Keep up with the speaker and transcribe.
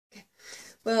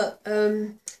Well,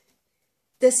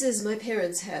 this is my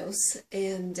parents' house,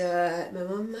 and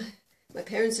my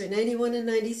parents are 91 and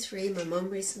 93. My mom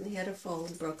recently had a fall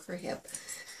and broke her hip,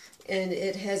 and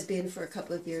it has been for a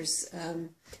couple of years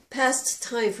past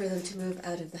time for them to move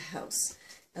out of the house.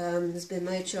 It's been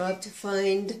my job to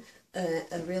find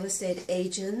a real estate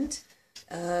agent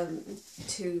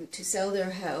to sell their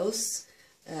house.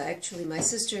 Actually, my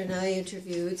sister and I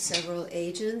interviewed several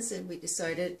agents, and we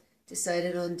decided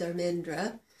on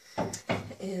Dharmendra,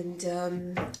 and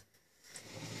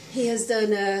he has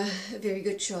done a very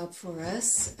good job for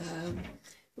us.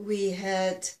 We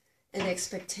had an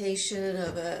expectation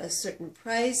of a certain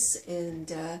price,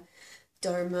 and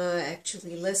Dharma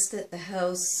actually listed the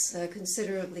house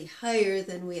considerably higher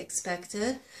than we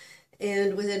expected,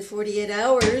 and within 48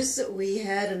 hours we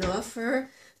had an offer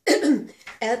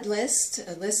at a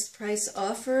list price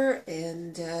offer,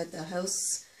 and the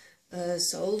house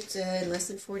sold in less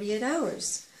than 48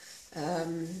 hours.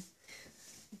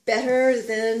 Better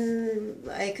than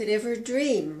I could ever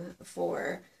dream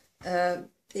for. I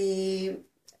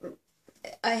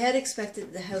had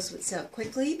expected the house would sell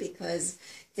quickly because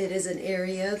it is an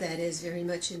area that is very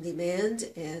much in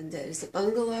demand, and it is a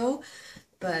bungalow,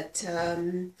 but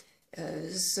the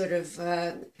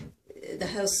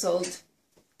house sold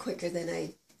quicker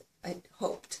than I'd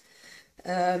hoped.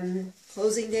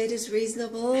 Closing date is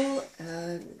reasonable.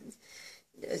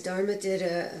 Dharma did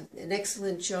an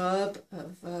excellent job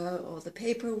of all the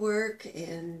paperwork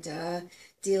and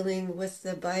dealing with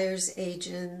the buyer's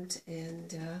agent,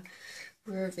 and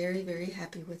we're very, very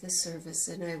happy with his service,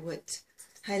 and I would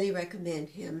highly recommend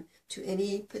him to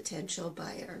any potential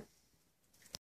buyer.